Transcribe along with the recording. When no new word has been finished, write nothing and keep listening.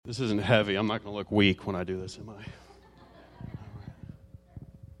This isn't heavy. I'm not going to look weak when I do this, am I?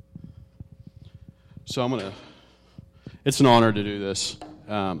 So it's an honor to do this.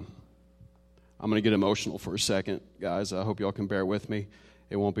 I'm going to get emotional for a second, guys. I hope y'all can bear with me.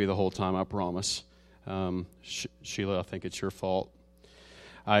 It won't be the whole time, I promise. Sheila, I think it's your fault.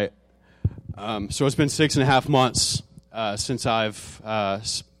 So it's been 6.5 months since I've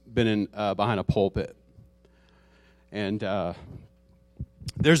been in behind a pulpit. And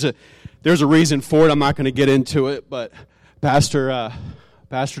there's a reason for it. I'm not going to get into it, but Pastor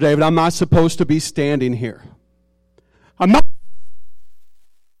David, I'm not supposed to be standing here. I'm not.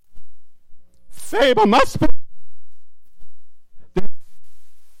 Babe, I'm not supposed.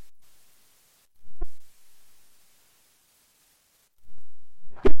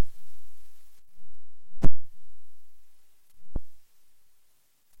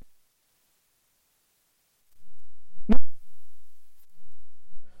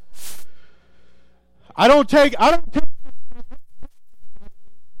 I don't take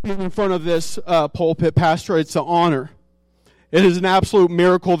in front of this pulpit, Pastor. It's an honor. It is an absolute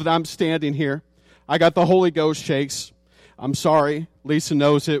miracle that I'm standing here. I got the Holy Ghost shakes. I'm sorry. Lisa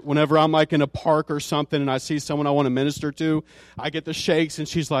knows it. Whenever I'm like in a park or something and I see someone I want to minister to, I get the shakes and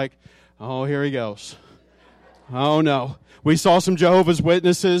she's like, oh, here he goes. Oh, no. We saw some Jehovah's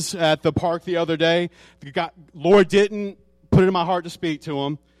Witnesses at the park the other day. Lord didn't put it in my heart to speak to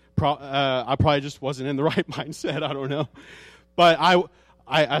them. I probably just wasn't in the right mindset. I don't know. But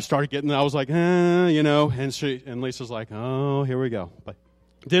I started getting, I was like, and Lisa's like, oh, here we go. But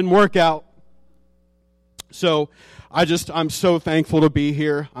it didn't work out. So I'm so thankful to be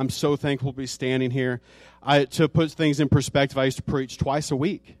here. I'm so thankful to be standing here. To put things in perspective, I used to preach twice a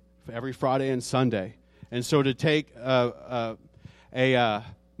week, every Friday and Sunday. And so to take a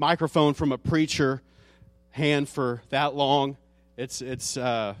microphone from a preacher hand for that long,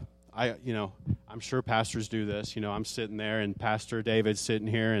 I'm sure pastors do this. I'm sitting there and Pastor David's sitting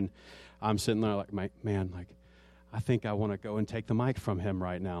here and I'm sitting there like, I think I want to go and take the mic from him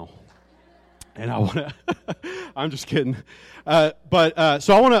right now. And I want to, I'm just kidding. So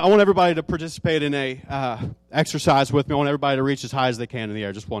I want everybody to participate in a exercise with me. I want everybody to reach as high as they can in the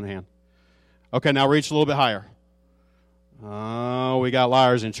air, just one hand. Okay, now reach a little bit higher. Oh, we got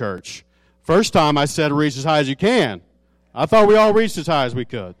liars in church. First time I said reach as high as you can. I thought we all reached as high as we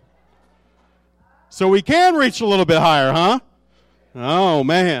could. So we can reach a little bit higher, huh? Oh,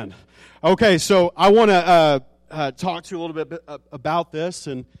 man. Okay, so I want to talk to you a little bit about this,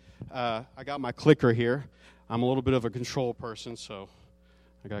 and I got my clicker here. I'm a little bit of a control person, so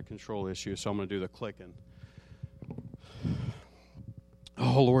I got control issues, so I'm going to do the clicking.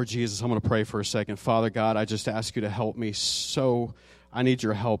 Oh, Lord Jesus, I'm going to pray for a second. Father God, I just ask you to help me. So I need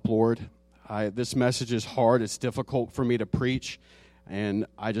your help, Lord. This message is hard. It's difficult for me to preach, and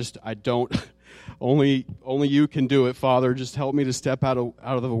I don't. Only you can do it, Father. Just help me to step out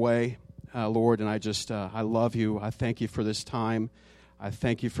of the way, Lord. And I love you. I thank you for this time. I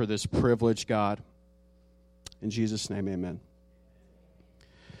thank you for this privilege, God. In Jesus' name, amen.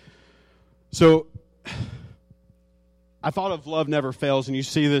 So, I thought of Love Never Fails, and you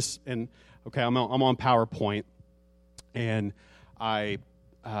see this, and okay, I'm on PowerPoint, and I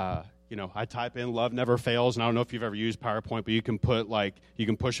type in Love Never Fails, and I don't know if you've ever used PowerPoint, but you can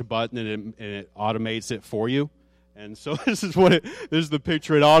push a button and it automates it for you. And so this is the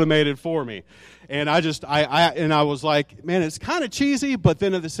picture it automated for me. And I was like, man, it's kind of cheesy, but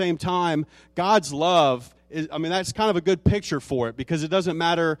then at the same time, God's love that's kind of a good picture for it, because it doesn't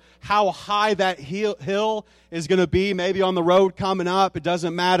matter how high that hill is going to be, maybe on the road coming up. It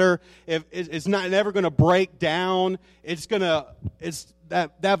doesn't matter if it's never going to break down.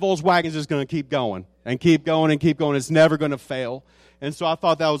 That Volkswagen is just going to keep going and keep going and keep going. It's never going to fail. And so I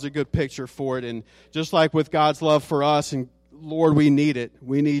thought that was a good picture for it. And just like with God's love for us, and Lord, we need it.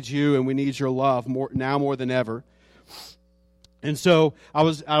 We need you, and we need your love more than ever. And so I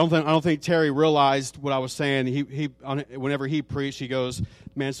don't think Terry realized what I was saying. Whenever he preached, he goes,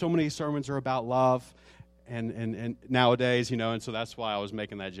 "Man, so many sermons are about love, and nowadays, and so that's why I was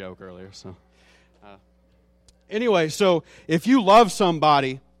making that joke earlier." So, anyway, so if you love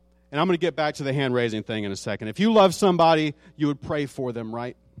somebody, and I'm going to get back to the hand raising thing in a second. If you love somebody, you would pray for them,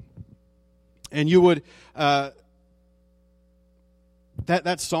 right? And you would.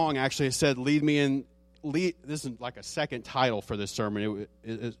 That song actually said, "Lead me in." This is like a second title for this sermon.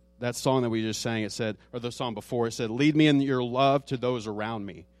 That song that we just sang, it said, or the song before, it said, "Lead me in your love to those around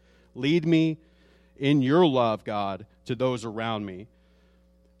me." Lead me in your love, God, to those around me.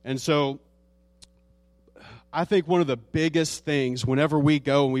 And so I think one of the biggest things whenever we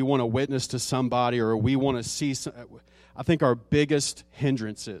go and we want to witness to somebody, or we want to see, our biggest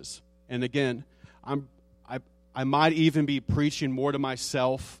hindrances. And again, I might even be preaching more to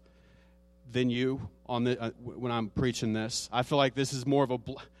myself than you on the when I'm preaching this. I feel like this is more of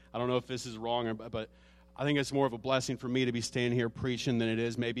I don't know if this is wrong, but I think it's more of a blessing for me to be standing here preaching than it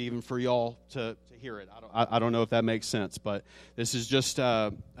is maybe even for y'all to hear it. I don't know if that makes sense, but this is just,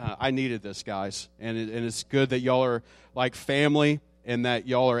 I needed this, guys. And it's good that y'all are like family and that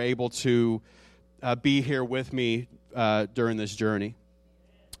y'all are able to be here with me during this journey.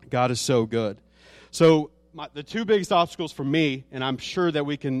 God is so good. So the two biggest obstacles for me, and I'm sure that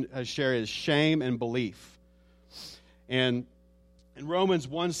we can share, is shame and belief. And in Romans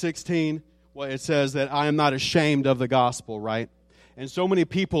 1:16, well, it says that I am not ashamed of the gospel, right? And so many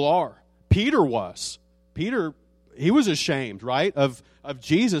people are. Peter was. Peter, he was ashamed, right, of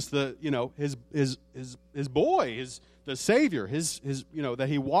Jesus, his boy, the Savior, his that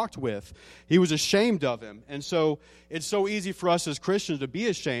he walked with. He was ashamed of him. And so it's so easy for us as Christians to be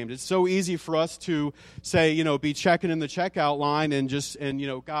ashamed. It's so easy for us to say, be checking in the checkout line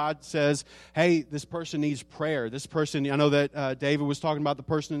and God says, hey, this person needs prayer. This person, I know that David was talking about the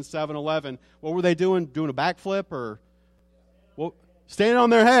person in 7-Eleven. What were they doing? Doing a backflip or what? Standing on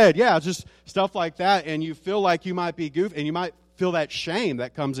their head. Yeah, just stuff like that. And you feel like you might be goofy and you might feel that shame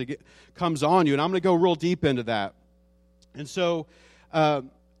that comes on you. And I'm going to go real deep into that. And so,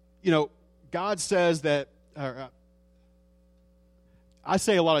 God says that, I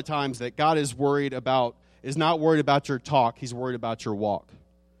say a lot of times that God is not worried about your talk, He's worried about your walk.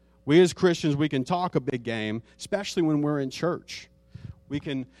 We as Christians, we can talk a big game, especially when we're in church. We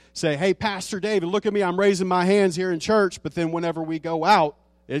can say, hey, Pastor David, look at me, I'm raising my hands here in church, but then whenever we go out,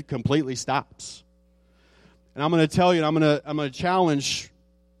 it completely stops. And I'm going to tell you, I'm going to challenge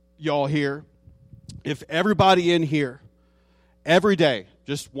y'all here, if everybody in here, every day,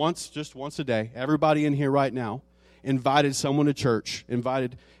 just once a day, everybody in here right now invited someone to church,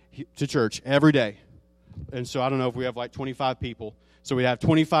 every day. And so I don't know if we have like 25 people. So we have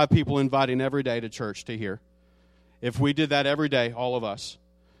 25 people inviting every day to church to hear. If we did that every day, all of us,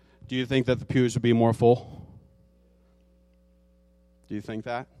 do you think that the pews would be more full? Do you think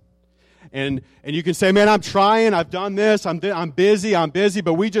that? And you can say, man, I'm trying, I've done this, I'm busy,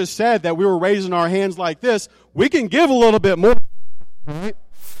 but we just said that we were raising our hands like this. We can give a little bit more. Right?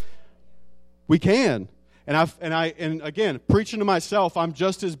 We can. And again, preaching to myself, I'm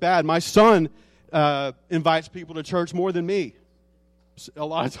just as bad. My son invites people to church more than me a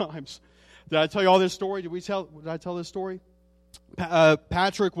lot of times. Did I tell you all this story? Did I tell this story?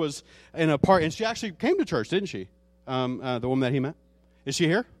 Patrick was in a park, and she actually came to church, didn't she? The woman that he met. Is she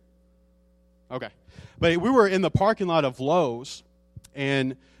here? Okay. But we were in the parking lot of Lowe's,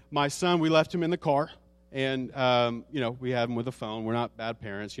 and my son, we left him in the car. And, we have him with a phone. We're not bad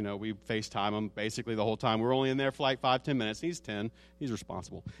parents. We FaceTime him basically the whole time. We're only in there for like 5-10 minutes. He's 10. He's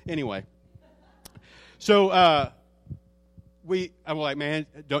responsible. Anyway. So, I'm like, man,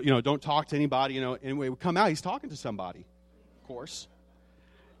 don't talk to anybody. Anyway, we come out. He's talking to somebody, of course.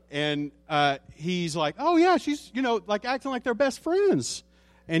 And he's like, oh, yeah, she's, like acting like they're best friends.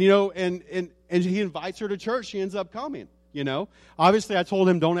 And, and he invites her to church. She ends up coming, Obviously, I told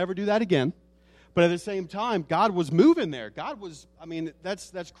him, don't ever do that again. But at the same time, God was moving there.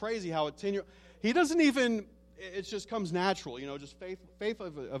 That's crazy how a 10-year-old, he doesn't even, it just comes natural, just faith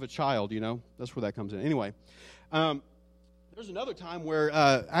of a child, that's where that comes in. Anyway, there's another time where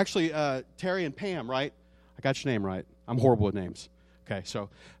Terry and Pam, right? I got your name right. I'm horrible with names. Okay, so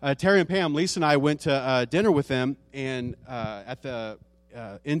Terry and Pam, Lisa and I went to dinner with them and at the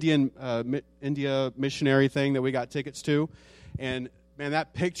India missionary thing that we got tickets to, and man,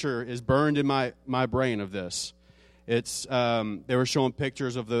 that picture is burned in my brain of this. It's they were showing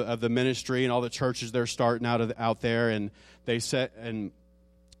pictures of the ministry and all the churches they're starting out there, and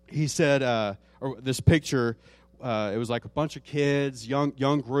he said, or this picture, it was like a bunch of kids,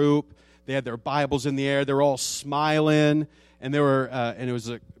 young group. They had their Bibles in the air. They were all smiling, and there were and it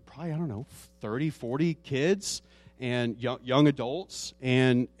was probably 30, 40 kids and young adults,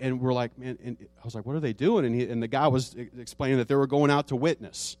 and we're like, man, and I was like, what are they doing? And the guy was explaining that they were going out to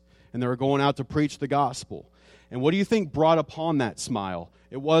witness, and they were going out to preach the gospel. And what do you think brought upon that smile?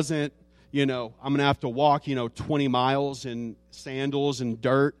 It wasn't, I'm going to have to walk, 20 miles in sandals and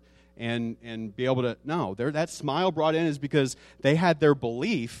dirt and be able to, no, that smile brought in is because they had their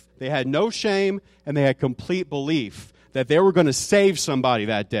belief, they had no shame, and they had complete belief that they were going to save somebody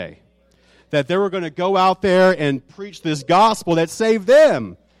that day. That they were going to go out there and preach this gospel that saved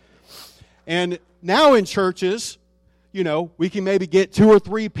them. And now in churches, we can maybe get 2 or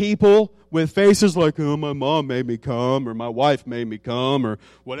 3 people with faces like, oh, my mom made me come, or my wife made me come, or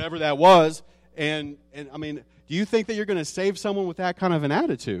whatever that was. And I mean, do Do you think that you're going to save someone with that kind of an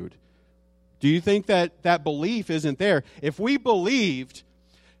attitude? Do you think that that belief isn't there? If we believed,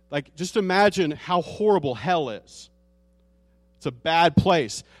 like, just imagine how horrible hell is. It's a bad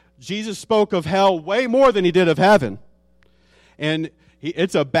place. Jesus spoke of hell way more than he did of heaven. And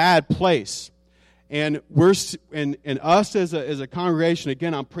it's a bad place. And us as a congregation,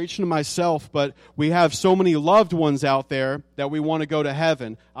 again, I'm preaching to myself, but we have so many loved ones out there that we want to go to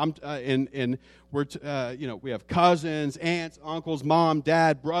heaven. We have cousins, aunts, uncles, mom,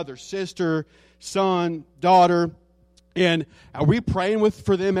 dad, brother, sister, son, daughter. And are we praying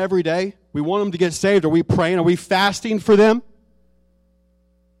for them every day? We want them to get saved. Are we praying? Are we fasting for them?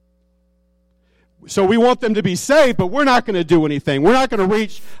 So we want them to be saved, but we're not going to do anything. We're not going to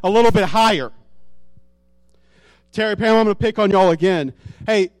reach a little bit higher. Terry, Pam, I'm going to pick on y'all again.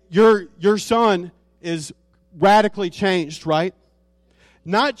 Hey, your son is radically changed, right?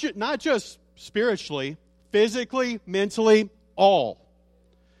 Not just spiritually, physically, mentally, all.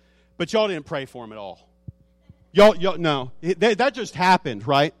 But y'all didn't pray for him at all. Y'all no. That just happened,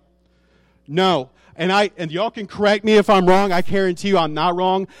 right? No. And y'all can correct me if I'm wrong. I guarantee you I'm not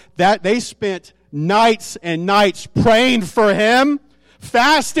wrong. That they spent nights and nights praying for him,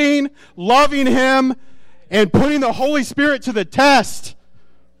 fasting, loving him, and putting the Holy Spirit to the test.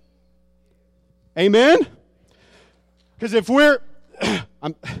 Amen? Because if we're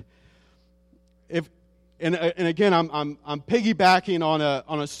I'm piggybacking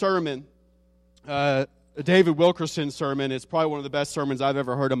on a sermon, a David Wilkerson sermon. It's probably one of the best sermons I've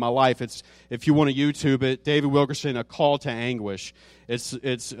ever heard in my life. It's, if you want to YouTube it, David Wilkerson, A Call to Anguish.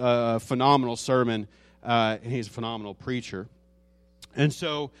 It's a phenomenal sermon. He's a phenomenal preacher. And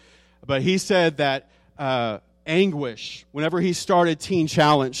so, but he said that anguish, whenever he started Teen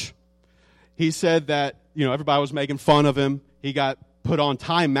Challenge, he said that, everybody was making fun of him. He got put on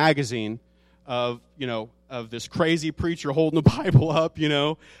Time magazine of this crazy preacher holding the Bible up,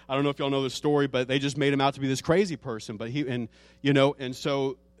 I don't know if y'all know the story, but they just made him out to be this crazy person. But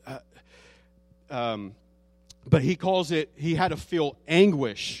but he calls it, he had to feel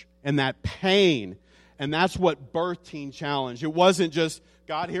anguish and that pain. And that's what birthed Teen Challenge. It wasn't just,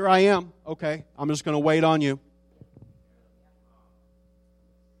 God, here I am. Okay, I'm just going to wait on you.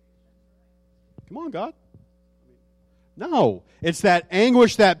 Come on, God. No, it's that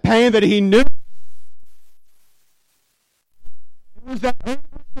anguish, that pain that he knew. It was that anguish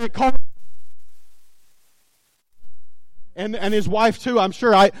that called. And his wife too. I'm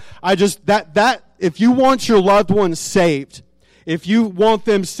sure. I just that if you want your loved ones saved, if you want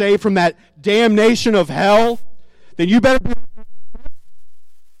them saved from that damnation of hell, then you better be.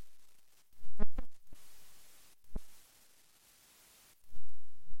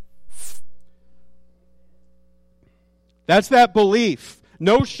 That's that belief.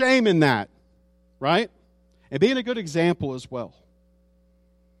 No shame in that, right? And being a good example as well.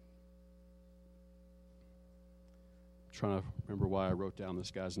 I'm trying to remember why I wrote down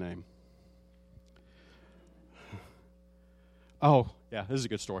this guy's name. Oh, yeah, this is a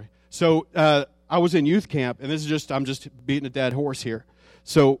good story. So I was in youth camp, and I'm just beating a dead horse here.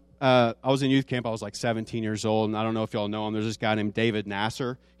 So I was in youth camp. I was like 17 years old, and I don't know if y'all know him. There's this guy named David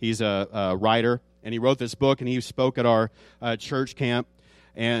Nasser. He's a writer. And he wrote this book, and he spoke at our church camp.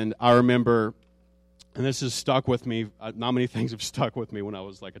 And I remember, and this has stuck with me. Not many things have stuck with me when I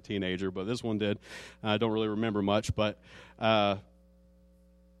was like a teenager, but this one did. I don't really remember much. But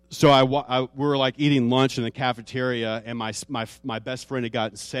so we were like eating lunch in the cafeteria, and my best friend had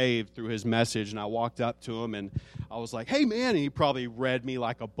gotten saved through his message. And I walked up to him, and I was like, "Hey, man!" And he probably read me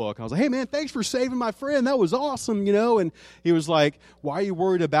like a book. I was like, "Hey, man, thanks for saving my friend. That was awesome, And he was like, "Why are you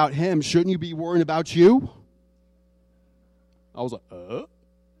worried about him? Shouldn't you be worrying about you?" I was like,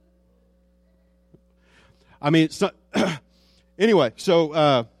 I mean, anyway,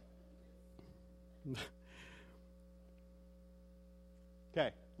 so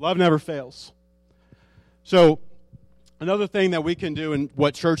okay. Love never fails. So another thing that we can do and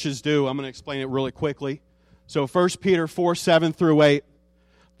what churches do, I'm going to explain it really quickly. So 1 Peter 4:7-8,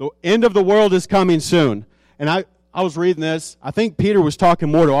 the end of the world is coming soon. And I was reading this. I think Peter was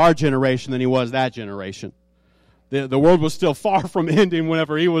talking more to our generation than he was that generation. The world was still far from ending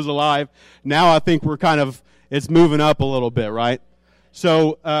whenever he was alive. Now I think it's moving up a little bit, right?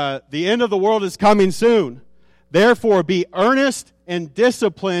 So the end of the world is coming soon. Therefore, be earnest and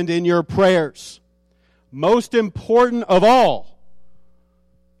disciplined in your prayers. Most important of all,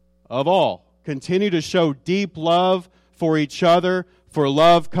 continue to show deep love for each other, for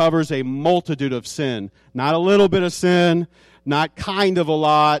love covers a multitude of sin. Not a little bit of sin, not kind of a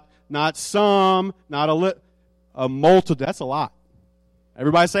lot, not some, not a multitude. That's a lot.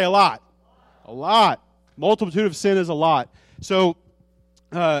 Everybody say a lot. A lot. Multitude of sin is a lot. So,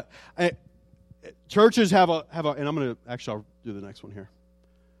 churches have a, and I'm going to, actually, I'll do the next one here.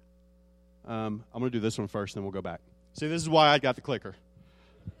 I'm going to do this one first, then we'll go back. See, this is why I got the clicker.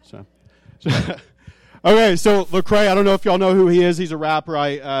 So okay, so Lecrae, I don't know if y'all know who he is. He's a rapper.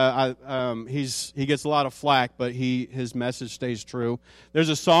 He gets a lot of flack, but his message stays true. There's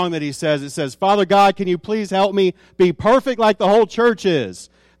a song that he says. It says, "Father God, can you please help me be perfect like the whole church is?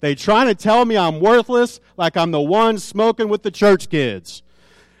 They trying to tell me I'm worthless, like I'm the one smoking with the church kids."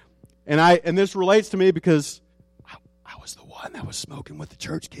 And this relates to me because I was the one that was smoking with the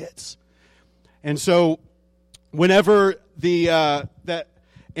church kids. And so, whenever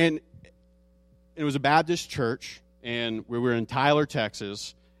it was a Baptist church, and we were in Tyler,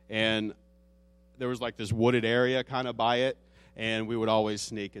 Texas, and there was like this wooded area kind of by it, and we would always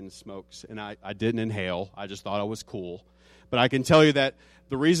sneak and smoke. And I didn't inhale. I just thought I was cool. But I can tell you that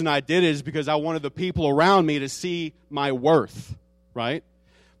the reason I did it is because I wanted the people around me to see my worth, right?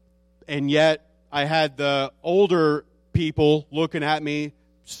 And yet, I had the older people looking at me,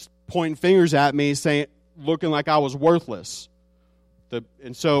 pointing fingers at me, saying, looking like I was worthless.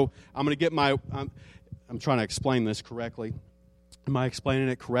 And so I'm going to get I'm trying to explain this correctly. Am I explaining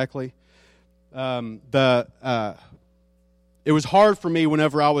it correctly? It was hard for me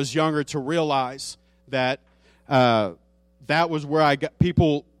whenever I was younger to realize that that was where I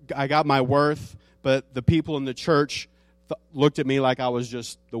got my worth, but the people in the church looked at me like I was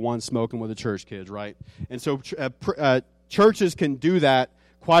just the one smoking with the church kids, right? And so churches can do that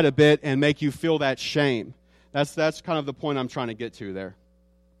quite a bit and make you feel that shame. That's kind of the point I'm trying to get to there.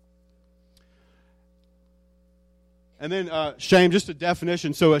 And then shame, just a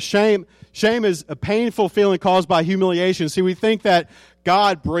definition. So shame is a painful feeling caused by humiliation. See, we think that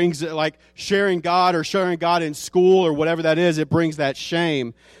God brings it, like sharing God or sharing God in school or whatever that is, it brings that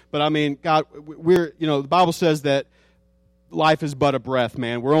shame. But I mean, God, the Bible says that life is but a breath,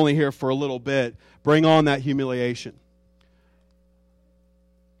 man. We're only here for a little bit. Bring on that humiliation.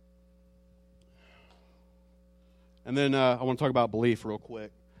 And then I want to talk about belief real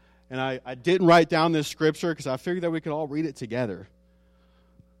quick. And I didn't write down this scripture because I figured that we could all read it together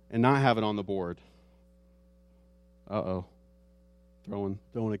and not have it on the board. Uh-oh. Throwing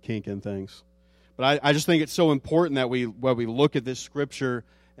a kink in things. But I just think it's so important that we look at this scripture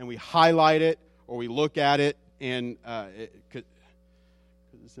and we highlight it or we look at it and because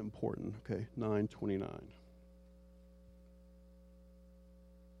it's important. Okay, 9:29.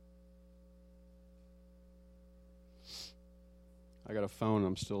 I got a phone.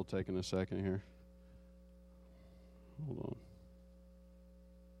 I'm still taking a second here. Hold on.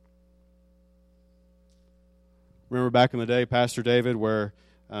 Remember back in the day, Pastor David, where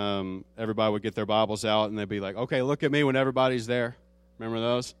everybody would get their Bibles out and they'd be like, "Okay, look at me when everybody's there." Remember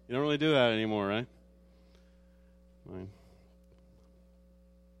those? You don't really do that anymore, right?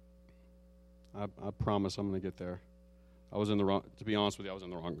 I promise I'm going to get there. I was in the wrong. To be honest with you, I was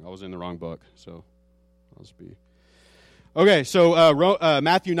in the wrong book. So I'll just be. Okay, so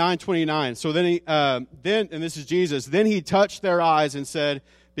Matthew 9:29. So then and this is Jesus. Then he touched their eyes and said,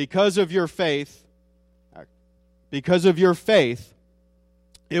 because of your faith,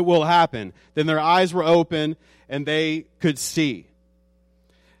 it will happen. Then their eyes were open and they could see.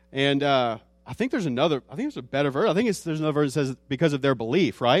 And I think there's a better verse. There's another verse that says because of their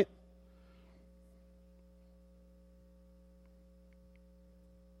belief, right?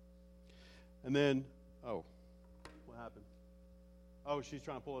 And then, what happened? Oh, she's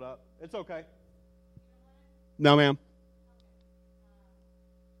trying to pull it up. It's okay. No, ma'am.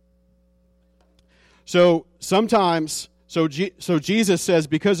 So sometimes, so Jesus says,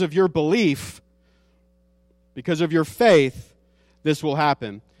 because of your belief, because of your faith, this will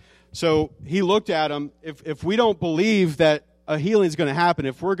happen. So he looked at them. If we don't believe that a healing is going to happen,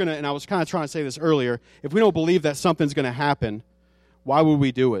 if we're going to, and I was kind of trying to say this earlier, if we don't believe that something's going to happen, why would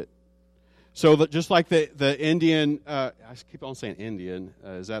we do it? So just like the Indian, I keep on saying Indian.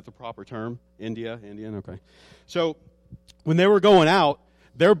 Is that the proper term? Indian, okay. So when they were going out,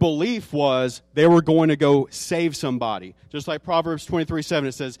 their belief was they were going to go save somebody. Just like Proverbs 23:7,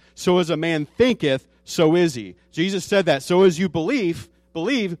 it says, so as a man thinketh, so is he. Jesus said that. So as you believe,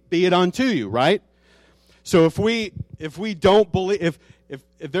 be it unto you, right? So if we don't believe, if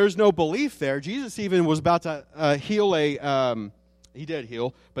there's no belief there, Jesus even was about to heal he did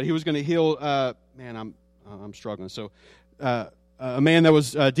heal, but he was going to heal, I'm struggling. So a man that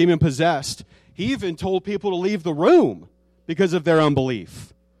was demon possessed, he even told people to leave the room because of their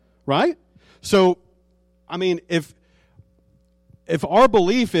unbelief, right? So, I mean, if our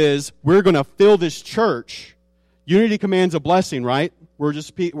belief is we're going to fill this church, unity commands a blessing, right?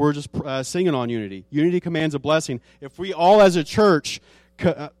 we're just singing on unity. Unity commands a blessing. If we all as a church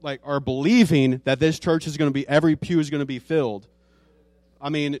are believing that this church is going to be, every pew is going to be filled, I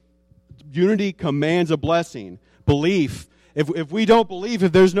mean, unity commands a blessing. Belief. If we don't believe,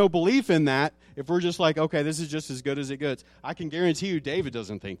 if there's no belief in that, if we're just like, okay, this is just as good as it gets, I can guarantee you David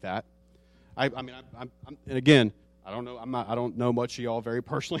doesn't think that. And again, I don't know. I don't know much of y'all very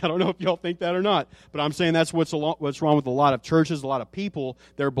personally. I don't know if y'all think that or not. But I'm saying that's what's wrong with a lot of churches, a lot of people.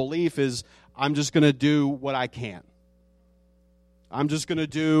 Their belief is, I'm just going to do what I can. I'm just going to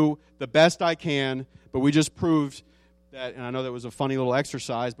do the best I can. But we just proved that, and I know that was a funny little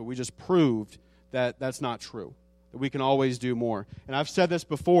exercise, but we just proved that that's not true. That we can always do more. And I've said this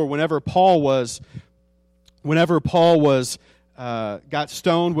before. Whenever Paul got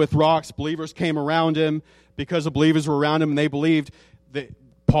stoned with rocks, believers came around him. Because the believers were around him and they believed that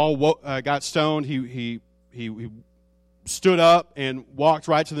Paul got stoned, he stood up and walked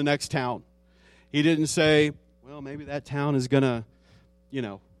right to the next town. He didn't say, well, maybe that town is going to,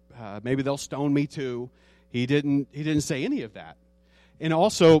 maybe they'll stone me too. He didn't say any of that. And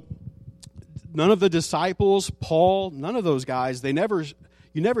also, none of the disciples, Paul, none of those guys, you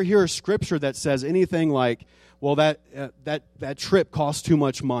never hear a scripture that says anything like, well, that trip cost too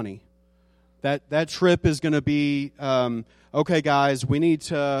much money. That trip is going to be, okay, guys, we need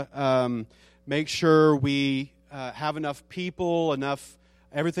to make sure we have enough people,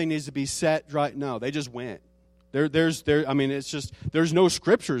 everything needs to be set right. No, they just went. There's no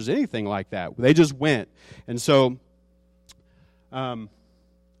scriptures, anything like that. They just went. And so,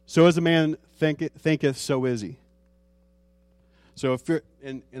 so as a man thinketh, so is he. So if you're,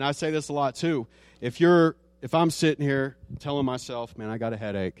 and I say this a lot too, if I'm sitting here telling myself, man, I got a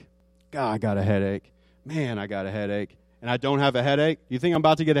headache. God, I got a headache. Man, I got a headache. And I don't have a headache. Do you think I'm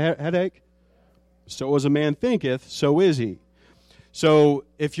about to get a headache? So as a man thinketh, so is he. So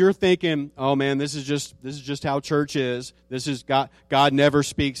if you're thinking, oh man, this is just how church is. This is God never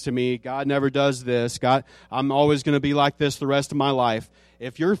speaks to me. God never does this. I'm always going to be like this the rest of my life.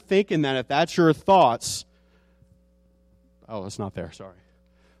 If you're thinking that, if that's your thoughts, oh, it's not there, sorry.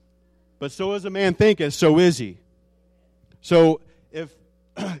 But so as a man thinketh, so is he. So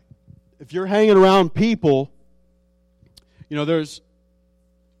if you're hanging around people, if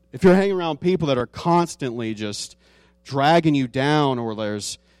you're hanging around people that are constantly just dragging you down, or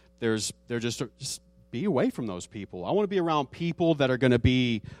they're just be away from those people. I want to be around people that are going to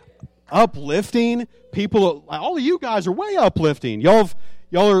be uplifting. People, all of you guys are way uplifting. Y'all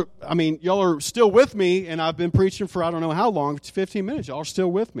are still with me, and I've been preaching for I don't know how long, 15 minutes. Y'all are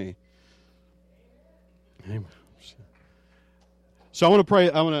still with me. Amen. So I want to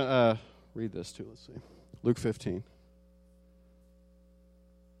pray. I want to read this too. Let's see. Luke 15.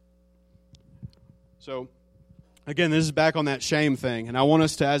 So, again, this is back on that shame thing. And I want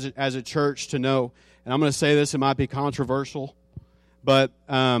us to, as a church, to know, and I'm going to say this, it might be controversial, but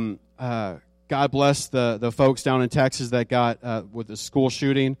God bless the folks down in Texas that got with the school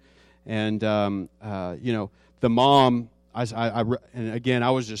shooting. And, the mom, and again, I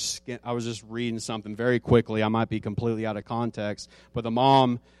was just reading something very quickly. I might be completely out of context, but the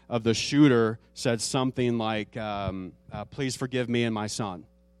mom of the shooter said something like, "Please forgive me and my son."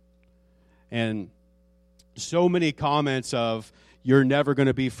 And so many comments of, "You're never going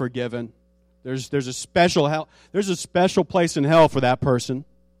to be forgiven." There's a special hell. There's a special place in hell for that person,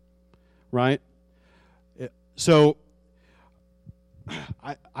 right? So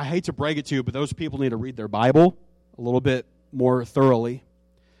I hate to break it to you, but those people need to read their Bible a little bit more thoroughly,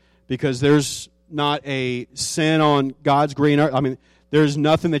 because there's not a sin on God's green earth. I mean, there's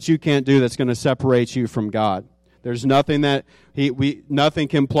nothing that you can't do that's going to separate you from God. There's nothing that nothing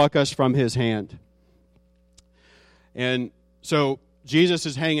can pluck us from His hand. And so Jesus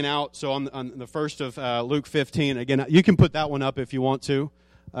is hanging out. So on the first of Luke 15, again, you can put that one up if you want to,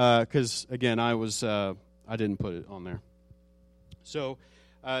 because again, I didn't put it on there. So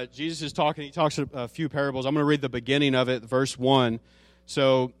Jesus is talking. He talks a few parables. I'm going to read the beginning of it, verse 1.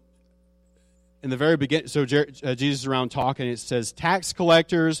 So in the very beginning, Jesus is around talking. It says, tax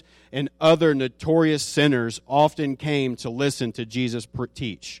collectors and other notorious sinners often came to listen to Jesus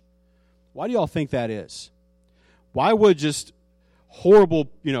teach. Why do y'all think that is? Why would just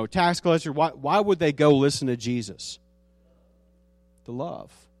horrible, tax collectors, why would they go listen to Jesus? The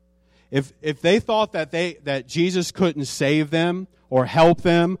love. If they thought that Jesus couldn't save them or help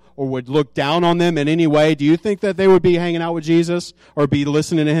them or would look down on them in any way, do you think that they would be hanging out with Jesus or be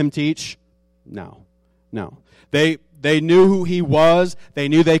listening to Him teach? No. They knew who He was. They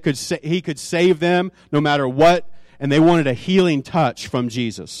knew He could save them no matter what, and they wanted a healing touch from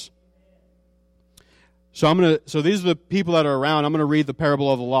Jesus. So these are the people that are around. I'm going to read the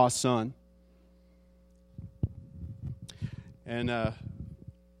parable of the lost son. And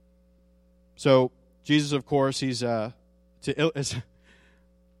so Jesus, of course, he's I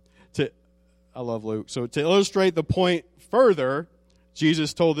love Luke. So to illustrate the point further,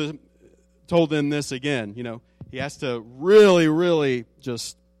 Jesus told them this again. He has to really, really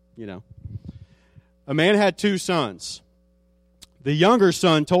just, A man had 2 sons. The younger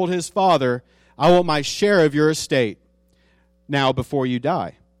son told his father, I want my share of your estate now before you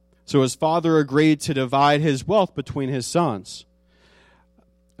die. So his father agreed to divide his wealth between his sons.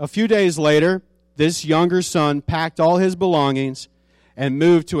 A few days later, this younger son packed all his belongings and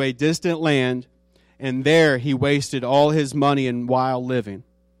moved to a distant land, and there he wasted all his money in wild living.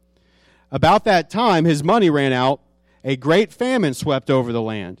 About that time, his money ran out. A great famine swept over the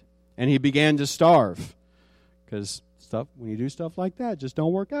land, and he began to starve. Because when you do stuff like that, it just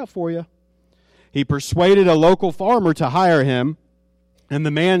don't work out for you. He persuaded a local farmer to hire him, and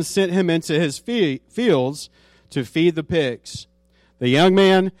the man sent him into his fields to feed the pigs. The young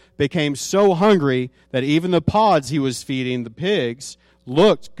man became so hungry that even the pods he was feeding the pigs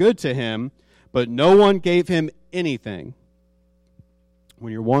looked good to him, but no one gave him anything.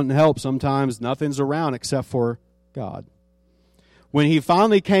 When you're wanting help, sometimes nothing's around except for God. When he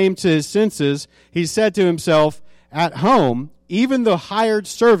finally came to his senses, he said to himself, at home, even the hired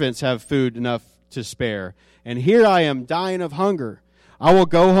servants have food enough to spare, and here I am dying of hunger. I will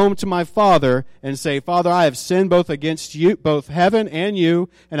go home to my father and say, Father, I have sinned both against you, both heaven and you,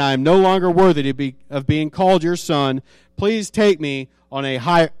 and I am no longer worthy of being called your son. Please take me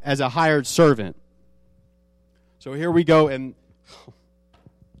as a hired servant. So here we go, and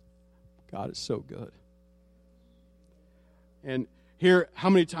God is so good. And here,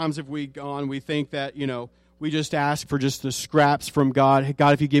 how many times have we gone, we think that, we just ask for just the scraps from God. Hey,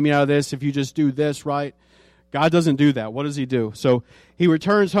 God, if you give me out of this, if you just do this right. God doesn't do that. What does he do? So he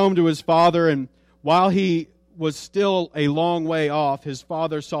returns home to his father, and while he was still a long way off, his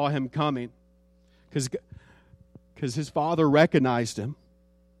father saw him coming because his father recognized him.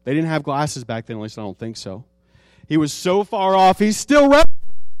 They didn't have glasses back then, at least I don't think so. He was so far off, he still recognized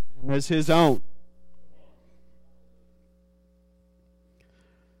him as his own.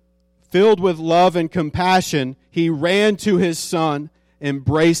 Filled with love and compassion, he ran to his son,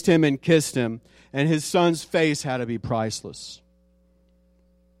 embraced him, and kissed him. And his son's face had to be priceless.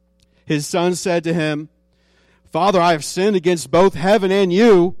 His son said to him, Father, I have sinned against both heaven and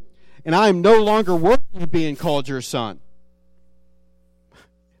you, and I am no longer worthy of being called your son.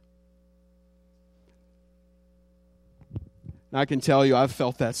 And I can tell you, I've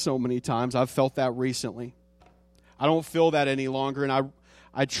felt that so many times. I've felt that recently. I don't feel that any longer, and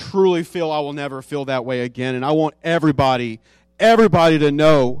I truly feel I will never feel that way again. And I want everybody to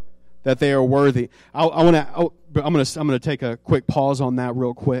know that they are worthy. I'm going to take a quick pause on that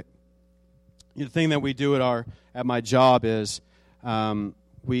real quick. The thing that we do at my job is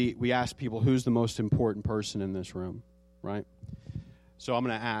we ask people who's the most important person in this room, right? So I'm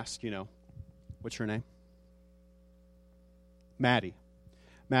going to ask, what's your name? Maddie.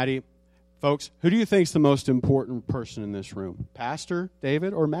 Maddie, folks, who do you think is the most important person in this room? Pastor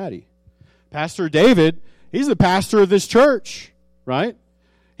David or Maddie? Pastor David, he's the pastor of this church, right?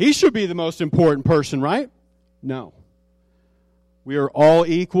 He should be the most important person, right? No. We are all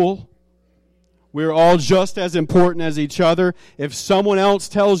equal. We are all just as important as each other. If someone else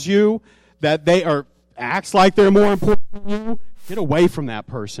tells you that acts like they're more important than you, get away from that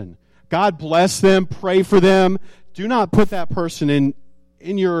person. God bless them. Pray for them. Do not put that person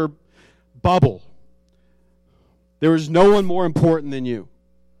in your bubble. There is no one more important than you.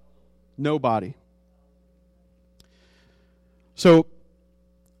 Nobody. So,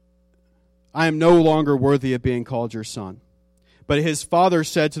 I am no longer worthy of being called your son. But his father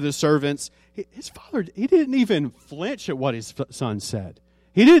said to the servants, he didn't even flinch at what his son said.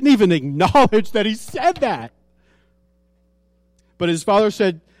 He didn't even acknowledge that he said that. But his father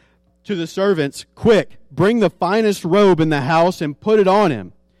said to the servants, quick, bring the finest robe in the house and put it on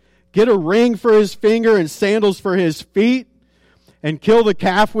him. Get a ring for his finger and sandals for his feet, and kill the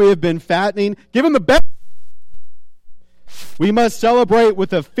calf we have been fattening. Give him the best. We must celebrate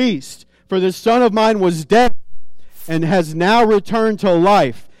with a feast. For this son of mine was dead and has now returned to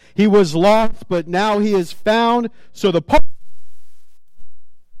life. He was lost, but now he is found. So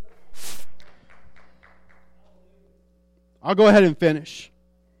I'll go ahead and finish.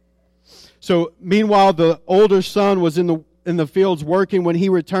 So meanwhile, the older son was in the fields working. When he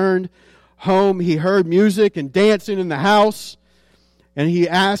returned home, he heard music and dancing in the house. And he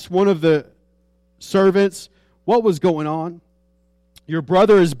asked one of the servants what was going on. Your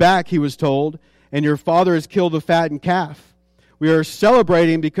brother is back, he was told, and your father has killed the fattened calf. We are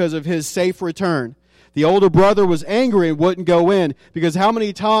celebrating because of his safe return. The older brother was angry and wouldn't go in, because how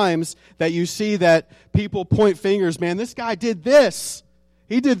many times that you see that people point fingers, man, this guy did this.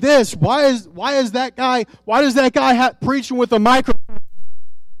 He did this. Why is that guy, why does that guy preaching with a microphone?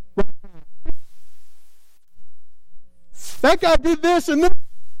 That guy did this and this.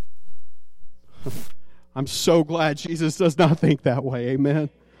 I'm so glad Jesus does not think that way. Amen.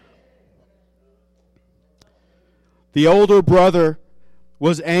 The older brother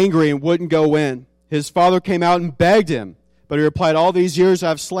was angry and wouldn't go in. His father came out and begged him, but he replied, all these years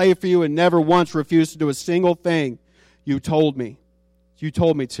I've slaved for you and never once refused to do a single thing you told me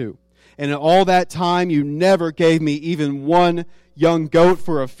to. And in all that time you never gave me even one young goat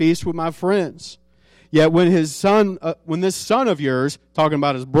for a feast with my friends. Yet when this son of yours, talking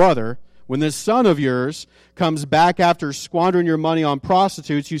about his brother, when this son of yours comes back after squandering your money on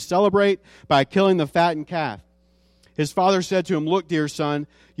prostitutes, you celebrate by killing the fattened calf. His father said to him, look, dear son,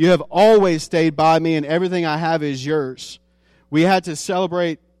 you have always stayed by me, and everything I have is yours. We had to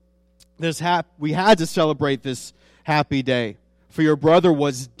celebrate this happy day, for your brother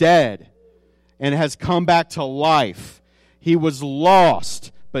was dead and has come back to life. He was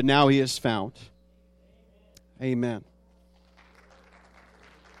lost, but now he is found. Amen.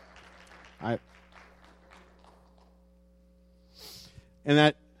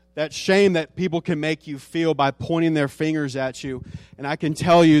 And that shame that people can make you feel by pointing their fingers at you. And I can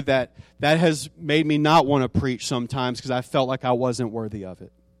tell you that has made me not want to preach sometimes, because I felt like I wasn't worthy of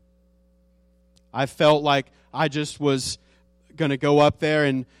it. I felt like I just was going to go up there.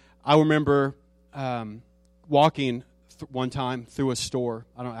 And I remember walking one time through a store.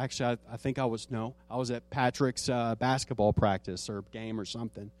 I think I was at Patrick's basketball practice or game or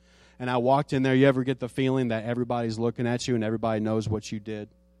something. And I walked in there. You ever get the feeling that everybody's looking at you and everybody knows what you did?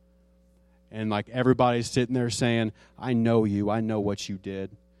 And like everybody's sitting there saying, I know you. I know what you did.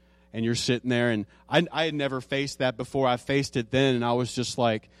 And you're sitting there. And I had never faced that before. I faced it then. And I was just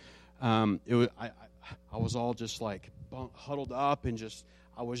like, I was all just like huddled up and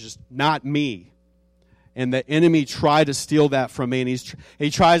I was just not me. And the enemy tried to steal that from me. And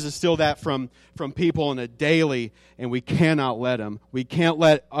he tries to steal that from people on a daily. And we cannot let him. We can't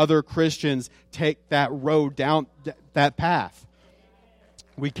let other Christians take that road down that path.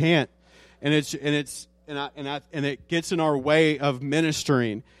 We can't. And it gets in our way of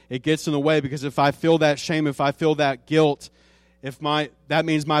ministering. It gets in the way, because if I feel that shame, if I feel that guilt, that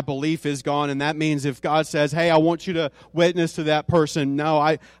means my belief is gone. And that means if God says, hey, I want you to witness to that person,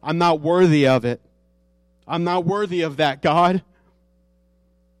 no, I'm not worthy of it. I'm not worthy of that, God.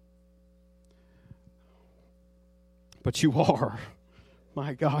 But you are.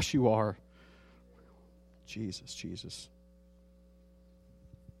 My gosh, you are. Jesus.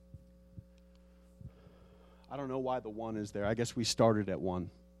 I don't know why the one is there. I guess we started at 1.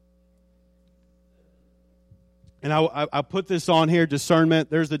 And I put this on here, discernment.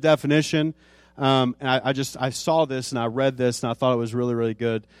 There's the definition. And I saw this and I read this and I thought it was really, really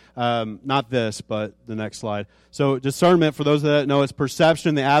good. Not this, but the next slide. So discernment, for those that know, is perception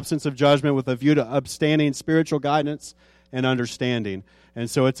in the absence of judgment with a view to upstanding spiritual guidance and understanding. And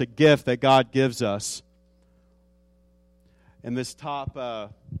so it's a gift that God gives us. And this top,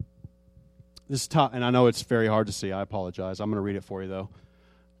 and I know it's very hard to see. I apologize. I'm going to read it for you, though,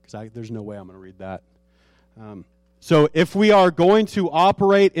 because there's no way I'm going to read that. So if we are going to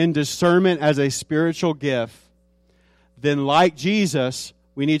operate in discernment as a spiritual gift, then like Jesus,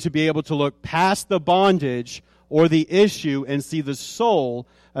 we need to be able to look past the bondage or the issue and see the soul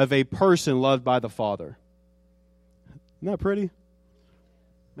of a person loved by the Father. Isn't that pretty?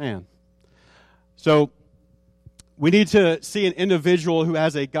 Man. So we need to see an individual who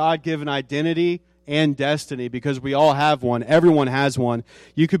has a God-given identity and destiny, because we all have one. Everyone has one.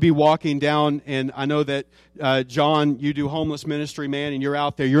 You could be walking down, and I know that, John, you do homeless ministry, man, and you're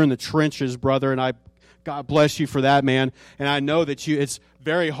out there. You're in the trenches, brother, and God bless you for that, man. And I know that it's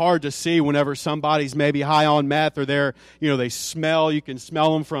very hard to see whenever somebody's maybe high on meth, or you can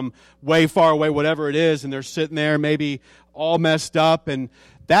smell them from way far away, whatever it is, and they're sitting there maybe all messed up, and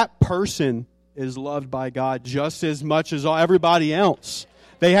that person is loved by God just as much as everybody else.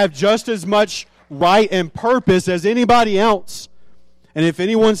 They have just as much right and purpose as anybody else. And if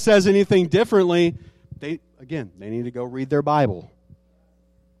anyone says anything differently, they need to go read their Bible.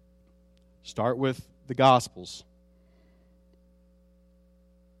 Start with the Gospels.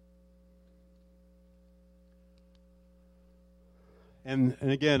 And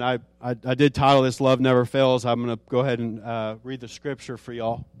again, I did title this Love Never Fails. I'm going to go ahead and read the scripture for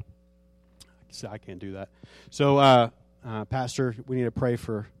y'all. I can't do that. So, Pastor, we need to pray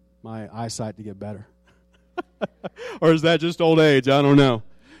for my eyesight to get better. Or is that just old age? I don't know.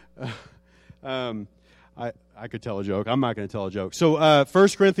 I could tell a joke. I'm not going to tell a joke. So 1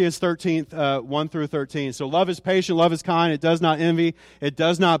 Corinthians 13, 1 through 13. So love is patient, love is kind. It does not envy. It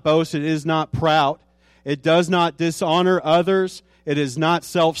does not boast. It is not proud. It does not dishonor others. It is not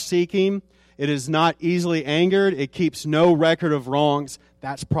self-seeking. It is not easily angered. It keeps no record of wrongs.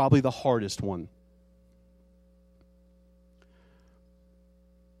 That's probably the hardest one.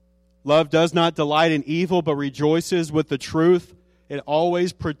 Love does not delight in evil, but rejoices with the truth. It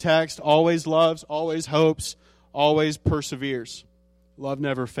always protects, always loves, always hopes, always perseveres. Love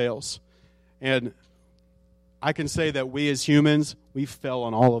never fails. And I can say that we as humans, we fail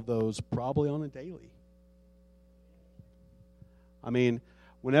on all of those probably on a daily. I mean,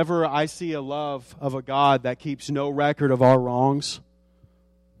 whenever I see a love of a God that keeps no record of our wrongs,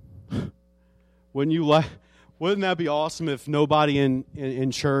 wouldn't that be awesome if nobody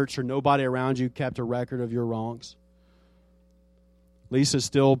in church or nobody around you kept a record of your wrongs? Lisa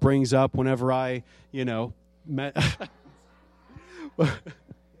still brings up whenever I, met.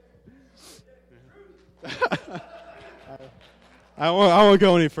 I won't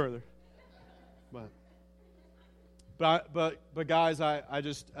go any further. But guys, I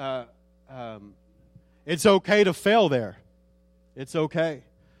just it's okay to fail there. It's okay.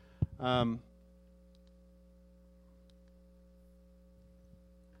 And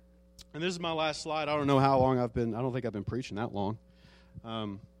this is my last slide. I don't know how long I don't think I've been preaching that long. I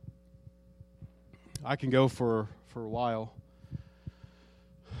can go for a while.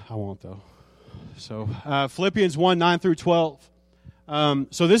 I won't, though. So Philippians 1, 9 through 12.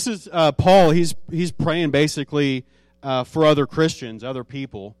 So this is Paul. He's praying basically for other Christians, other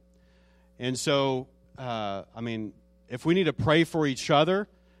people. And so, if we need to pray for each other,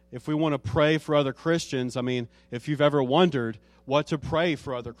 if we want to pray for other Christians, if you've ever wondered what to pray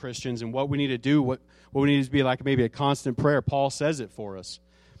for other Christians and what we need to do, what we need to be like maybe a constant prayer, Paul says it for us.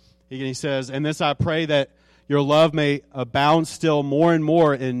 He says, "And this I pray, that your love may abound still more and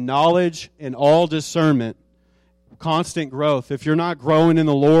more in knowledge and all discernment," constant growth. If you're not growing in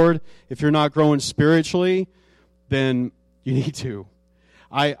the Lord, if you're not growing spiritually, then you need to.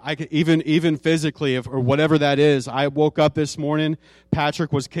 I could, even physically, or whatever that is. I woke up this morning.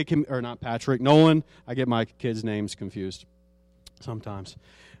 Patrick was kicking, or not Patrick, Nolan. I get my kids' names confused sometimes.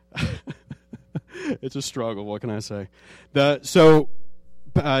 It's a struggle. What can I say?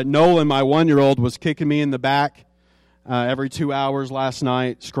 Nolan, my 1-year-old, was kicking me in the back every 2 hours last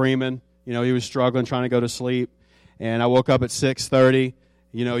night, screaming. He was struggling, trying to go to sleep. And I woke up at 6:30.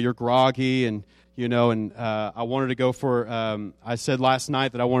 You're groggy, and I wanted to go for. I said last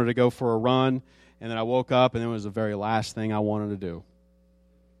night that I wanted to go for a run, and then I woke up, and it was the very last thing I wanted to do.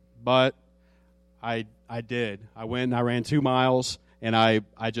 But I did. I went and I ran 2 miles, and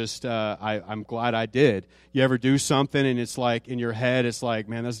I'm glad I did. You ever do something, and it's like in your head, it's like,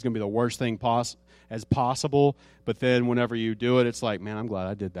 man, this is going to be the worst thing as possible. But then whenever you do it, it's like, man, I'm glad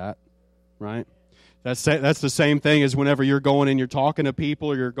I did that, right? That's the same thing as whenever you're going and you're talking to people,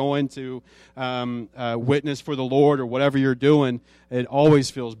 or you're going to witness for the Lord, or whatever you're doing. It always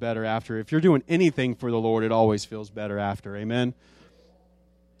feels better after. If you're doing anything for the Lord, it always feels better after. Amen.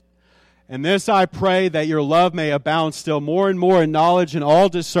 And this I pray, that your love may abound still more and more in knowledge and all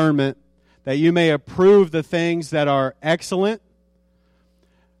discernment, that you may approve the things that are excellent,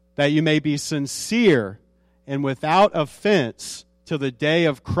 that you may be sincere and without offense till the day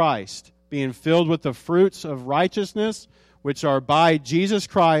of Christ, being filled with the fruits of righteousness, which are by Jesus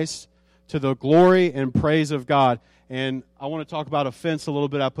Christ, to the glory and praise of God. And I want to talk about offense a little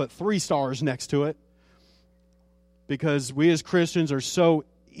bit. I put 3 stars next to it, because we as Christians are so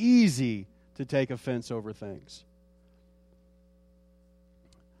easy to take offense over things.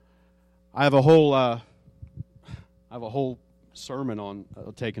 I have a whole sermon on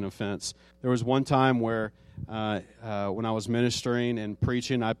taking offense. There was one time where when I was ministering and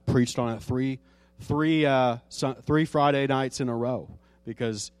preaching, I preached on it three Friday nights in a row,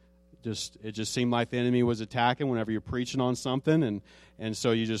 because it just seemed like the enemy was attacking whenever you're preaching on something, and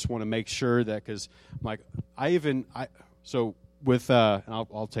so you just want to make sure that, because I'll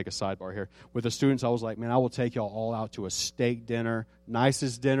take a sidebar here. With the students, I was like, man, I will take y'all all out to a steak dinner,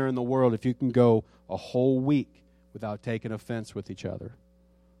 nicest dinner in the world, if you can go a whole week without taking offense with each other.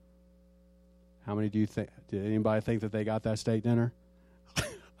 How many do you think? Did anybody think that they got that steak dinner?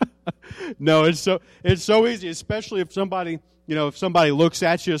 No, it's so easy, especially if somebody looks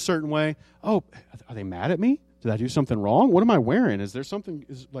at you a certain way. Oh, are they mad at me? Did I do something wrong? What am I wearing? Is there something?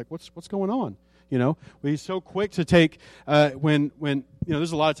 What's going on? We're so quick to take when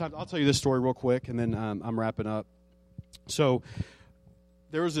there's a lot of times. I'll tell you this story real quick, and then I'm wrapping up. So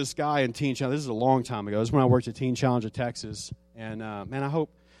there was this guy in Teen Challenge. This is a long time ago. This is when I worked at Teen Challenge of Texas. And, man, I hope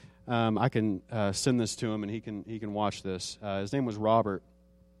I can send this to him and he can watch this. His name was Robert.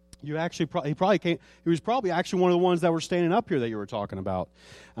 He was probably actually one of the ones that were standing up here that you were talking about.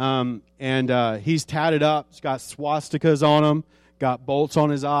 And he's tatted up. He's got swastikas on him, got bolts on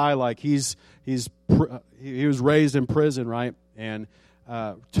his eye. Like he was raised in prison, right? And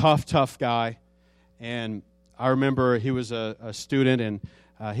tough guy. And I remember he was a student, and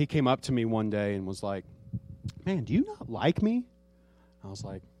he came up to me one day and was like, "Man, do you not like me?" I was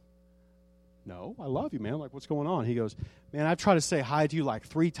like, "No, I love you, man. Like, what's going on?" He goes, "Man, I tried to say hi to you like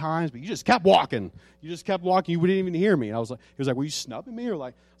 3 times, but you just kept walking. You just kept walking. You wouldn't even hear me." And he was like, "Were you snubbing me?" Or I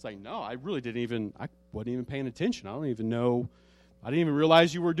was like, "No, I really I wasn't even paying attention. I didn't even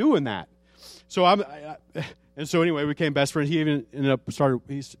realize you were doing that." So and so anyway, we became best friends. He even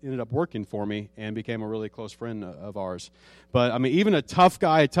ended up working for me and became a really close friend of ours. But I mean, even a tough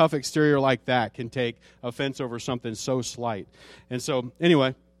guy, a tough exterior like that can take offense over something so slight. And so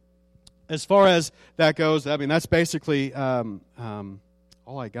anyway, as far as that goes, I mean, that's basically all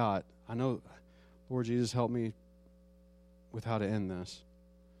I got. I know, Lord Jesus, help me with how to end this.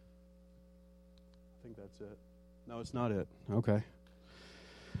 I think that's it. No, it's not it. Okay.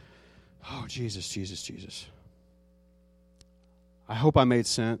 Oh, Jesus. I hope I made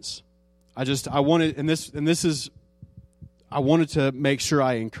sense. I wanted to make sure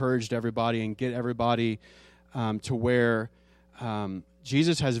I encouraged everybody and get everybody to where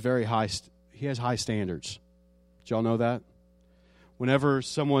Jesus has he has high standards. Did y'all know that? Whenever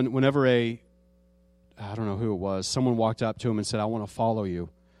I don't know who it was, someone walked up to him and said, "I want to follow you."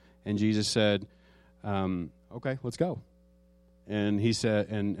 And Jesus said, "Okay, let's go." And he said,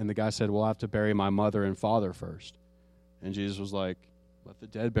 and the guy said, "Well, I have to bury my mother and father first." And Jesus was like, "Let the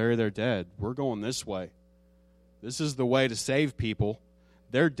dead bury their dead. We're going this way. This is the way to save people.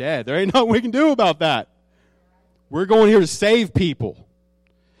 They're dead. There ain't nothing we can do about that. We're going here to save people."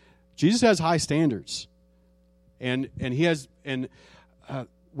 Jesus has high standards. And he has, and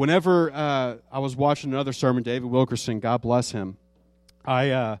whenever I was watching another sermon, David Wilkerson, God bless him,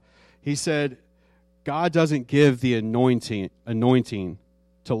 he said, God doesn't give the anointing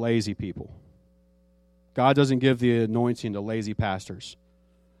to lazy people. God doesn't give the anointing to lazy pastors,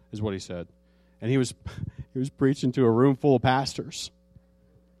 is what he said. And he was preaching to a room full of pastors.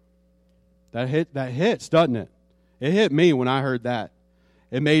 That hits, doesn't it? It hit me when I heard that.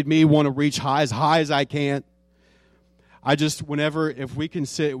 It made me want to reach as high as I can. If we can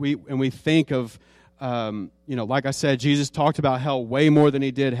sit, we think of, like I said, Jesus talked about hell way more than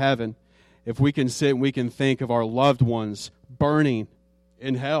he did heaven. If we can sit and we can think of our loved ones burning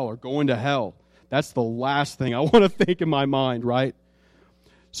in hell or going to hell, that's the last thing I want to think in my mind, right?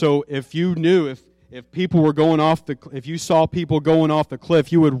 So if you knew, if people were going if you saw people going off the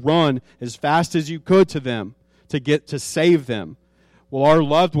cliff, you would run as fast as you could to them to save them. Well, our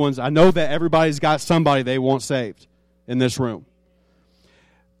loved ones, I know that everybody's got somebody they want saved in this room.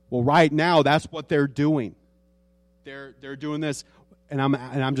 Well, right now, that's what they're doing. They're doing this. And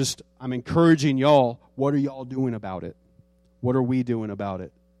I'm encouraging y'all, what are y'all doing about it? What are we doing about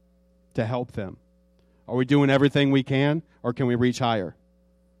it to help them? Are we doing everything we can, or can we reach higher?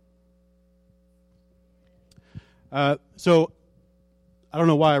 So I don't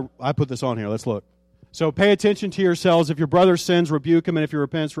know why I put this on here. Let's look. So pay attention to yourselves. If your brother sins, rebuke him, and if he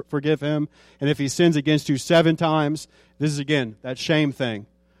repents, forgive him. And if he sins against you 7 times, this is, again, that shame thing,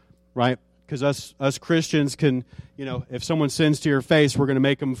 right? Because us Christians can, if someone sins to your face, we're going to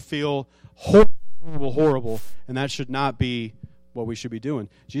make them feel horrible, and that should not be what we should be doing.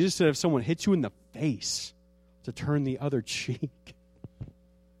 Jesus said if someone hits you in the face, to turn the other cheek.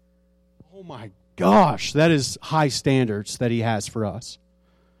 Oh my gosh, that is high standards that he has for us.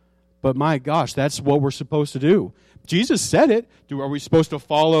 But my gosh, that's what we're supposed to do. Jesus said it. Are we supposed to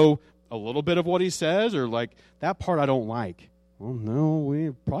follow a little bit of what he says, or like that part I don't like? Well, no, we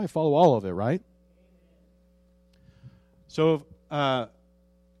probably follow all of it, right? So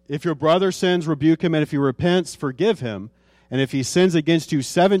if your brother sins, rebuke him, and if he repents, forgive him. And if he sins against you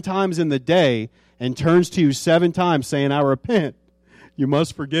 7 times in the day and turns to you 7 times saying, "I repent," you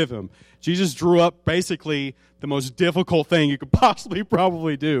must forgive him. Jesus drew up basically the most difficult thing you could possibly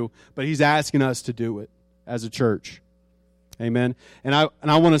probably do, but he's asking us to do it as a church. Amen. And I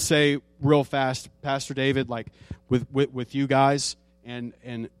want to say real fast, Pastor David, like with you guys,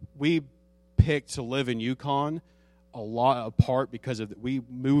 and we picked to live in Yukon a lot apart because we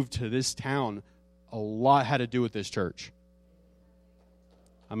moved to this town. A lot had to do with this church.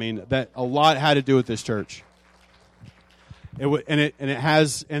 I mean, that a lot had to do with this church.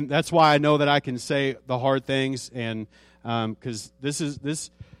 And that's why I know that I can say the hard things, and because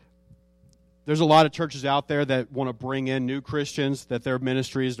there's a lot of churches out there that want to bring in new Christians, that their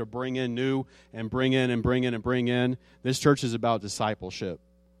ministry is to bring in new and bring in and bring in and bring in. This church is about discipleship,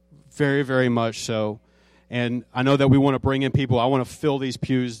 very, very much so. And I know that we want to bring in people. I want to fill these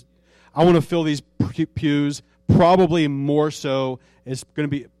pews. I want to fill these pews probably more so. It's going to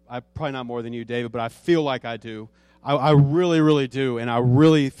be probably not more than you, David, but I feel like I do. I really, really do. And I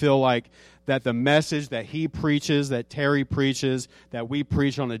really feel like that the message that he preaches, that Terry preaches, that we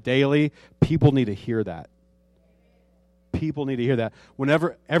preach on a daily, people need to hear that. People need to hear that.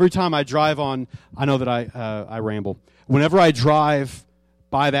 Every time I drive on, I know that I ramble. Whenever I drive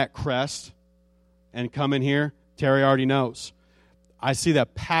by that crest and come in here, Terry already knows. I see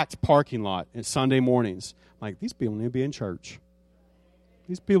that packed parking lot on Sunday mornings. I'm like, these people need to be in church.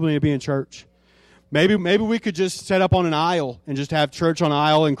 These people need to be in church. Maybe we could just set up on an aisle and just have church on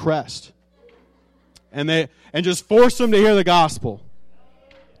aisle and crest. And just force them to hear the gospel.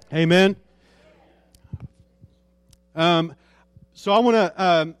 Amen. So I want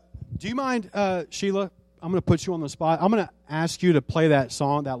to, do you mind, Sheila? I'm going to put you on the spot. I'm going to ask you to play that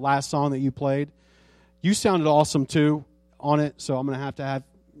song, that last song that you played. You sounded awesome too on it, so I'm going to have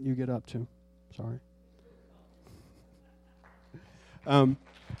you get up too. Sorry.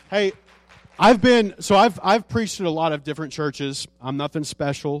 Hey, I've preached at a lot of different churches. I'm nothing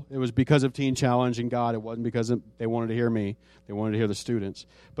special. It was because of Teen Challenge and God. It wasn't because they wanted to hear me. They wanted to hear the students.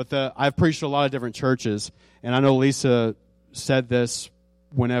 But I've preached at a lot of different churches, and I know Lisa said this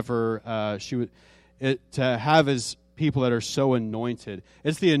whenever she would to have his people that are so anointed.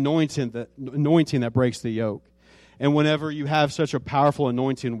 It's the anointing that breaks the yoke. And whenever you have such a powerful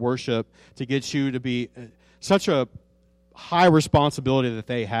anointing worship to get you to be such a high responsibility that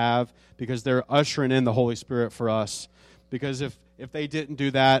they have, because they're ushering in the Holy Spirit for us. Because if they didn't do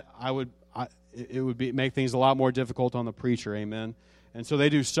that, it would make things a lot more difficult on the preacher. Amen. And so they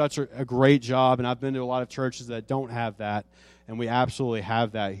do such a great job. And I've been to a lot of churches that don't have that, and we absolutely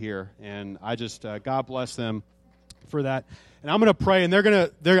have that here. And I just God bless them for that. And I'm going to pray, and I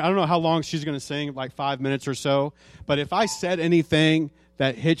don't know how long she's going to sing, like 5 minutes or so. But if I said anything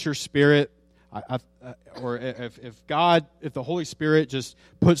that hit your spirit, or if the Holy Spirit just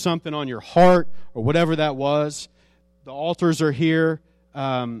put something on your heart or whatever that was, the altars are here.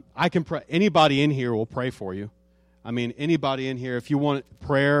 I can pray. Anybody in here will pray for you. I mean, anybody in here, if you want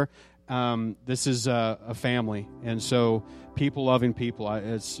prayer, this is a family, and so people loving people.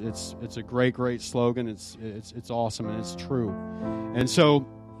 It's a great slogan. It's awesome and it's true. And so,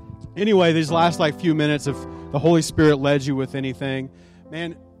 anyway, these last few minutes, if the Holy Spirit led you with anything,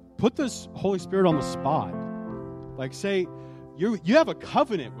 man, put this Holy Spirit on the spot. Like, say, you have a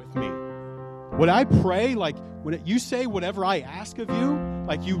covenant with me. When I pray, when you say whatever I ask of you,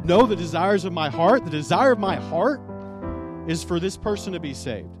 you know the desires of my heart. The desire of my heart is for this person to be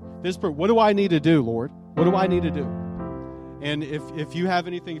saved. What do I need to do, Lord? What do I need to do? And if you have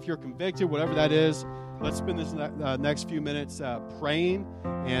anything, if you're convicted, whatever that is, let's spend this next few minutes praying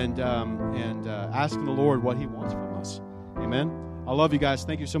and asking the Lord what He wants from us. Amen. I love you guys.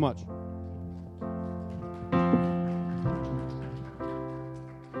 Thank you so much.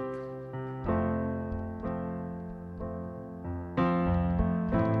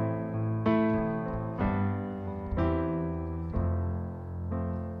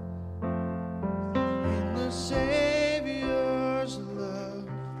 In the Savior's love,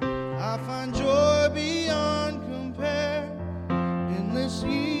 I find joy beyond compare. Endless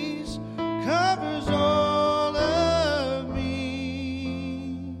ease covers all of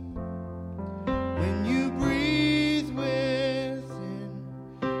me. When you breathe within,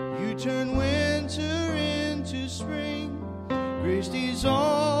 you turn winter into spring. Grace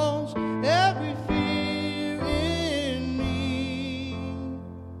dissolves every fear in me.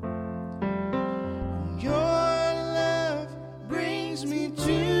 And your love brings me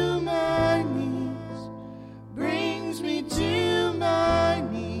to my knees, brings me to my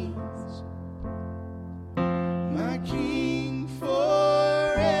knees.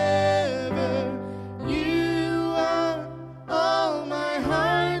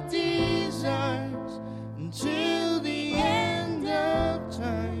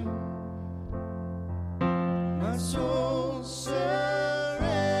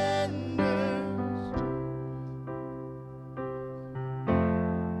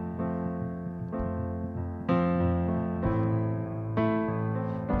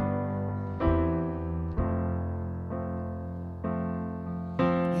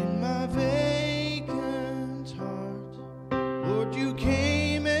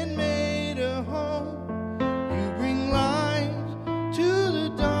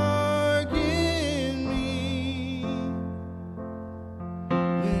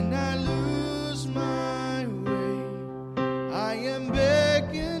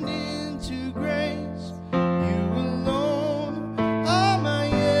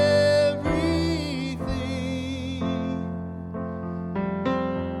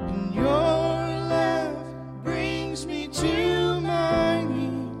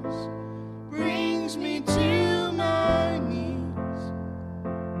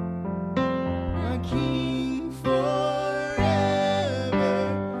 King forever.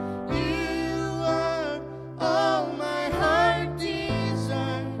 You are all my heart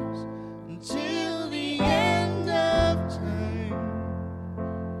desires until the end of time.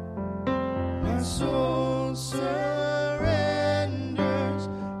 My soul surrenders.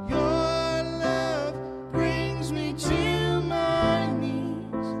 Your love brings me to my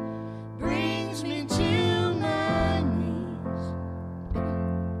knees, brings me to my knees.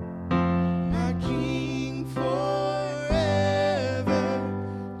 My King forever.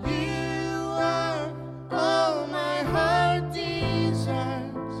 You are all my heart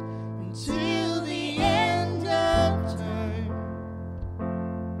desires until the end of time.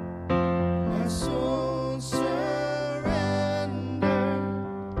 My soul surrenders.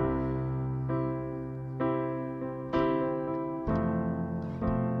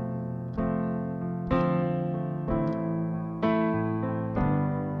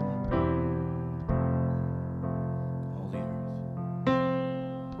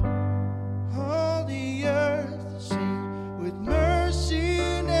 All the earth sing with mercy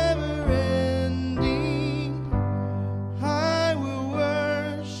never ending. I will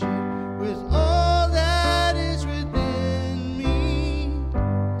worship with all that is within me.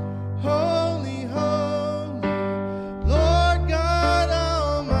 Holy, holy, Lord God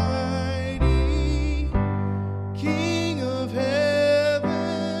Almighty, King of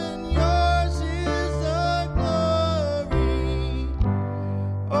heaven, yours is the glory.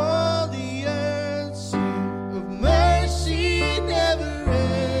 All the earth sing of mercy never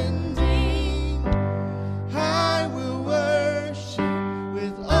ending. I will worship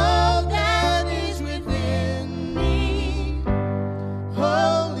with all that is within me.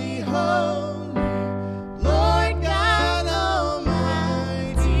 Holy, holy, Lord God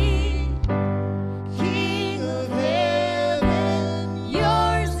Almighty, King of heaven,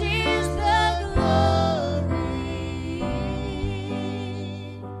 yours is the glory.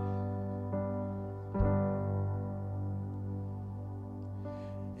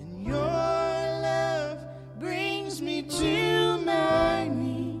 And your love brings me to my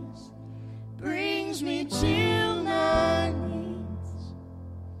knees, brings me to my knees.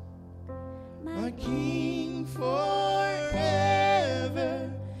 My King forever.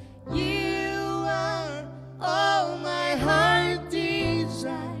 You are all my heart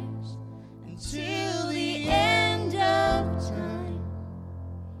desires until the end of time.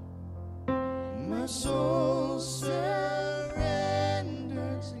 My soul surrenders.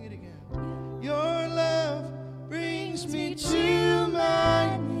 Sing it again. Your love brings me to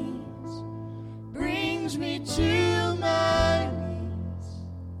my knees, brings me to my knees.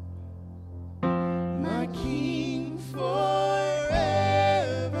 My King forever.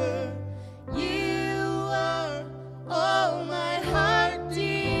 You are all my heart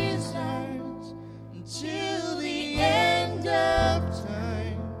desires until the end of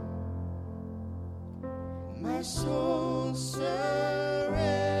time. My soul surrenders.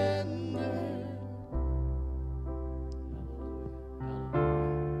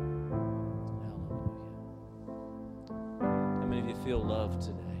 How many of you feel loved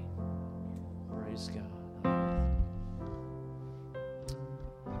today? Praise God.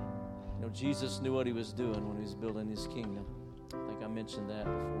 You know, Jesus knew what he was doing when he was building his kingdom. I think I mentioned that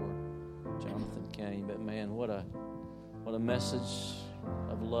before Jonathan came. But man, what a message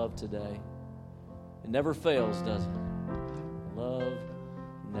of love today. It never fails, does it? Love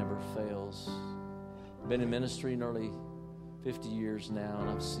never fails. I've been in ministry nearly 50 years now, and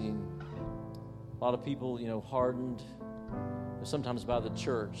I've seen a lot of people, you know, hardened, sometimes by the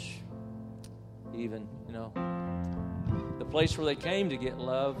church even, you know. The place where they came to get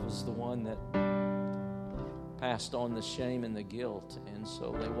love was the one that passed on the shame and the guilt. And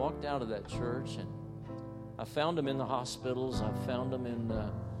so they walked out of that church, and I found them in the hospitals. I found them in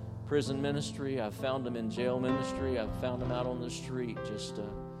prison ministry. I found them in jail ministry. I found them out on the street, just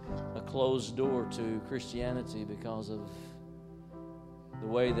a closed door to Christianity because of the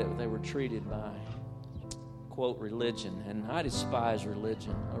way that they were treated by, quote, religion. And I despise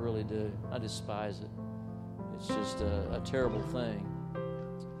religion. I really do. I despise it. It's just a terrible thing.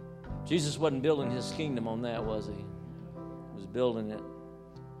 Jesus wasn't building his kingdom on that, was he? He was building it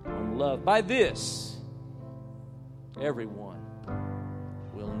on love. By this, everyone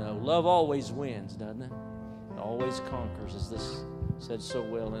will know. Love always wins, doesn't it? It always conquers, as this said so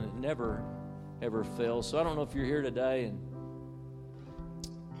well, and it never, ever fails. So I don't know if you're here today and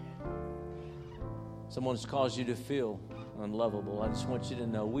someone's caused you to feel unlovable. I just want you to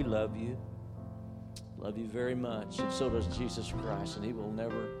know we love you. Love you very much. And so does Jesus Christ, and he will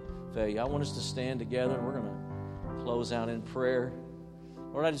never fail you. I want us to stand together, and we're going to close out in prayer.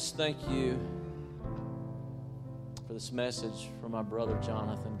 Lord, I just thank you for this message from my brother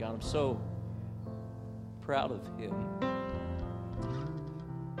Jonathan. God, I'm so proud of him.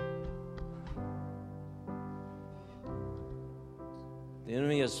 The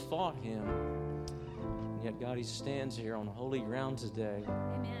enemy has fought him, and yet, God, he stands here on holy ground today.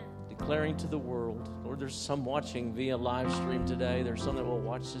 Amen. Declaring to the world. Lord, there's some watching via live stream today. There's some that will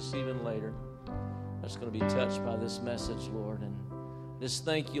watch this even later. That's going to be touched by this message, Lord. And just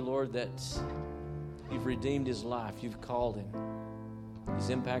thank you, Lord, that you've redeemed his life. You've called him. He's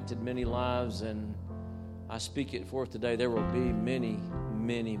impacted many lives, and I speak it forth today. There will be many,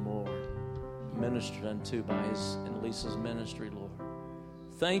 many more ministered unto by his and Lisa's ministry, Lord.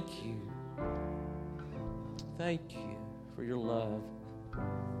 Thank you. Thank you for your love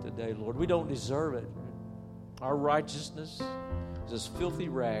today, Lord. We don't deserve it. Our righteousness is as filthy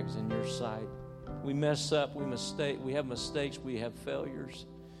rags in your sight. We mess up, we have mistakes, we have failures.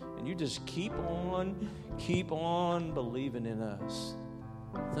 And you just keep on believing in us.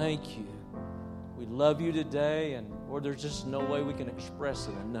 Thank you. We love you today, and Lord, there's just no way we can express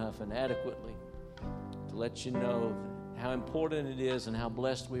it enough and adequately to let you know how important it is and how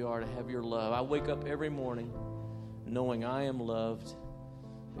blessed we are to have your love. I wake up every morning knowing I am loved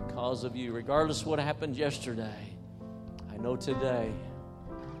because of you. Regardless of what happened yesterday, I know today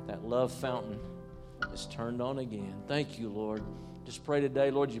that love fountain is turned on again. Thank you, Lord. Just pray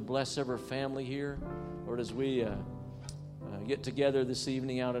today, Lord, you bless every family here. Lord, as we get together this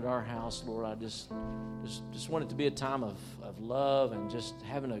evening out at our house, Lord, I just want it to be a time of love and just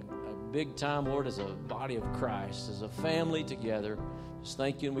having a big time, Lord, as a body of Christ, as a family together. Just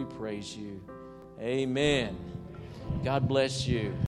thank you and we praise you. Amen. God bless you.